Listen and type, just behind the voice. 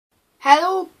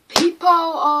Hello, people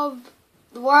of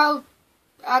the world.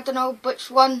 I don't know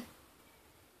which one.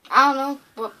 I don't know,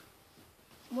 but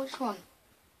which one?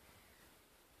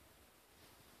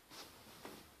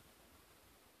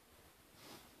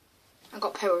 I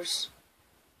got powers.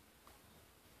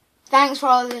 Thanks for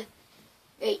all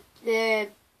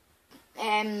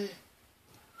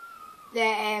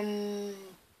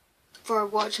for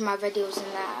watching my videos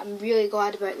and that. I'm really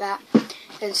glad about that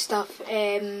and stuff.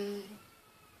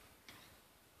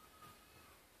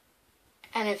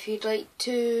 And if you'd like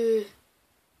to,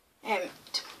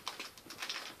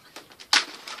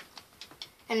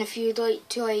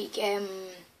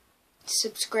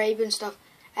 subscribe and stuff,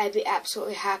 I'd be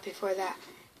absolutely happy for that,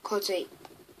 cause it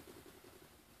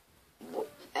would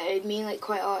mean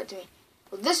quite a lot to me.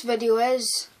 Well, this video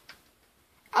is,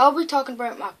 I'll be talking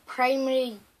about my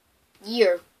primary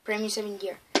 7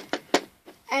 year,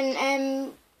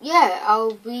 and yeah,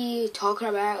 I'll be talking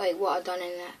about what I've done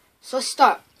in that. So let's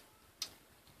start.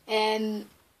 I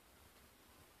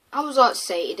was all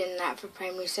excited in that for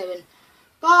primary 7,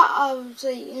 but I was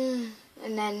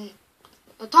and then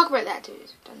I'll talk about that too.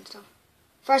 Done stuff.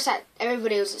 First,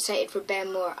 everybody was excited for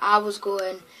Ben Moore. I was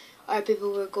going. Other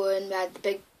people were going. We had the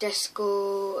big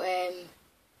disco. We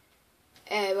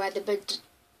had the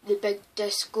big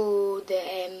disco.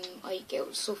 It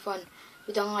was so fun.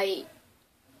 We done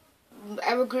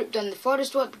our group done the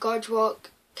forest walk, the gorge walk,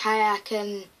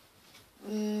 kayaking,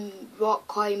 rock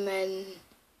climbing.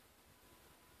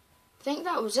 I think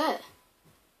that was it.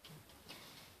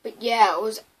 But yeah, it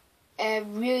was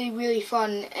really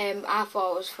fun. I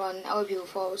thought it was fun. Other people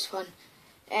thought it was fun.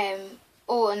 And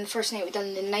the first night we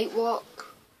done the night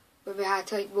walk, where we had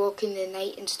to walk in the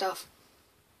night and stuff.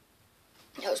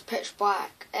 It was pitch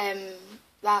black.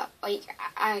 That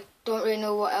I don't really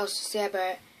know what else to say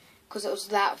about it, because it was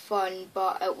that fun.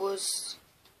 But it was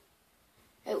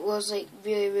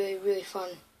really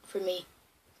fun for me,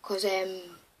 because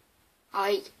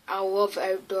I love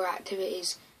outdoor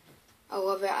activities. I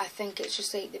love it. I think it's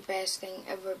just the best thing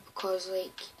ever, because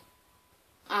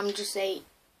I'm just I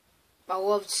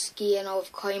love skiing, I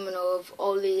love climbing, I love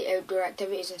all the outdoor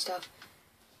activities and stuff.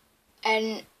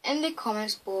 And in the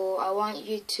comments below, I want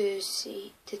you to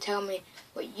tell me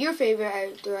what your favourite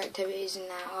outdoor activities and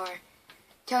that are.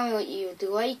 Tell me what you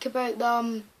like about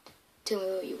them. Tell me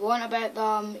what you want about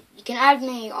them. You can add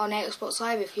me on Xbox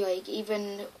Live if you like,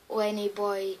 even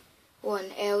LennyBoy1,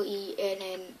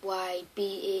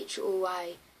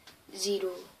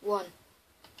 LennyBhoy01.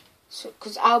 So,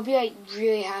 cause I'll be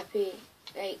really happy,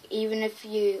 even if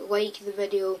you like the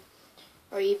video,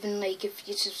 or even if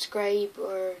you subscribe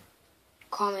or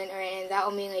comment or anything,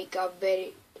 that'll mean a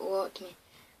lot to me.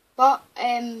 But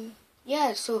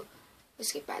yeah, so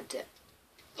let's get back to it.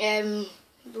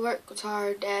 The work was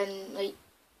hard, and it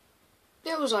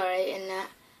was alright in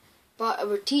that. But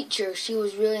our teacher, she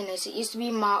was really nice. It used to be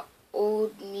my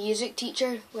old music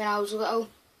teacher when I was little.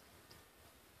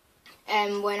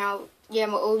 And my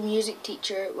old music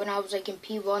teacher when I was in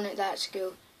P1 at that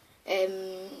school.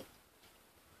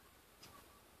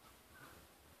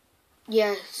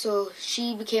 Yeah, so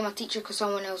she became a teacher because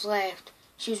someone else left.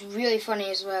 She was really funny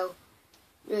as well.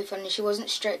 Really funny. She wasn't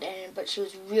strict or anything, but she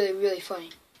was really funny.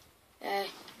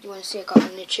 You want to see I got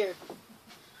a new chair?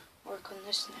 Work on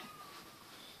this now.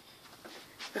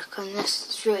 Work on this.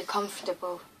 It's really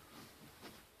comfortable.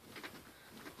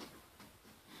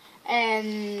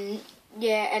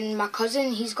 Yeah, and my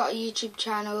cousin, he's got a YouTube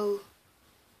channel,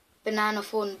 Banana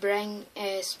Phone Bring.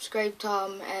 Subscribe to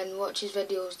him and watch his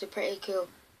videos. They're pretty cool.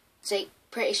 It's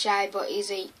pretty shy, but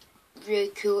he's really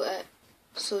cool at it.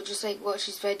 So just watch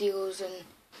his videos, and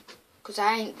because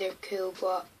I think they're cool,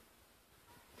 but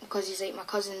because he's my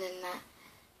cousin and that,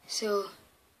 so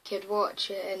could watch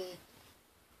it and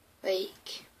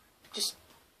just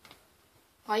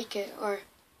like it, or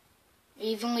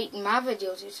even my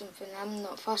videos or something. I'm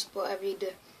not fussed whatever you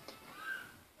do.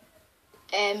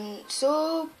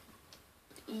 So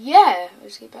yeah,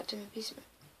 let's get back to my P6.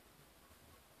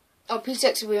 Oh,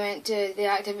 P6 we went to the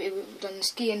activity, we've done the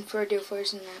skiing for Dale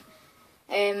Forest and that.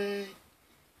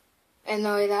 And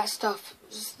all that stuff,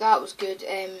 that was good.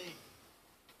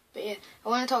 But yeah, I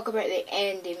want to talk about the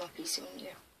end of my P7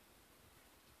 year.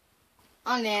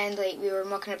 On the end, we were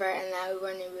mucking about and that, we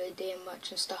weren't really doing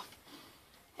much and stuff.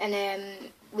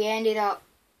 And we ended up,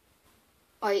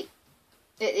 at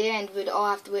the end, we'd all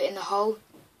have to wait in the hall.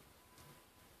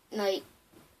 And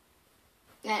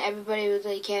everybody was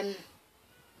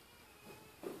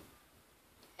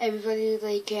everybody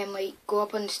like go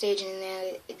up on the stage and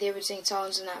they would sing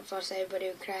songs and that. First everybody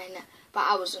would cry and that, but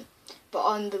I wasn't. But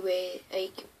on the way,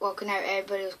 like walking out,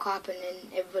 everybody was clapping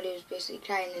and everybody was basically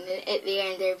crying. And then at the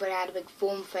end, everybody had a big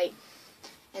foam fight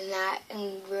and that,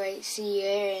 and we like see you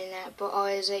there and that. But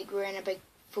always like we're in a big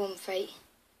foam fight.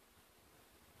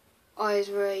 Always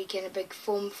were like in a big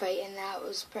foam fight, and that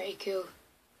was pretty cool.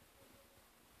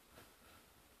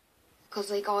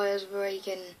 Cause like always were like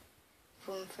in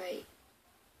foam fight,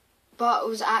 but it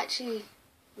was actually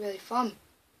really fun.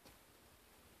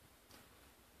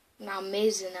 Not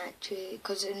amazing actually,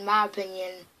 because in my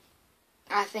opinion,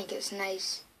 I think it's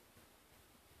nice.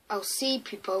 I'll see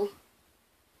people,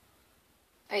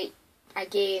 like,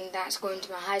 again, that's going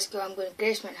to my high school. I'm going to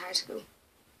Gracemont High School.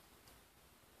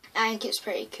 I think it's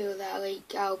pretty cool that,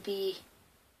 like, I'll be,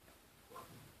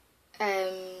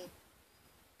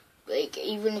 like,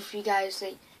 even if you guys,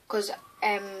 like, because,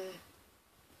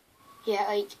 yeah,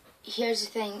 like, here's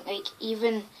the thing, like,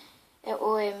 even,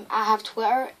 I have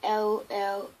Twitter,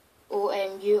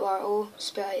 LLOMURO,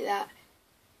 spell like that.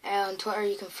 On Twitter,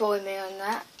 you can follow me on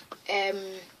that.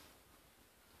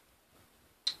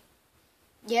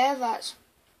 Yeah, that's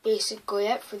basically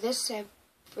it for this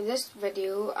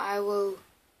video. I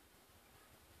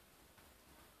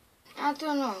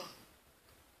don't know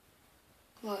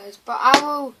what it is, but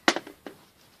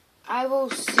I will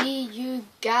see you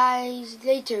guys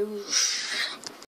later.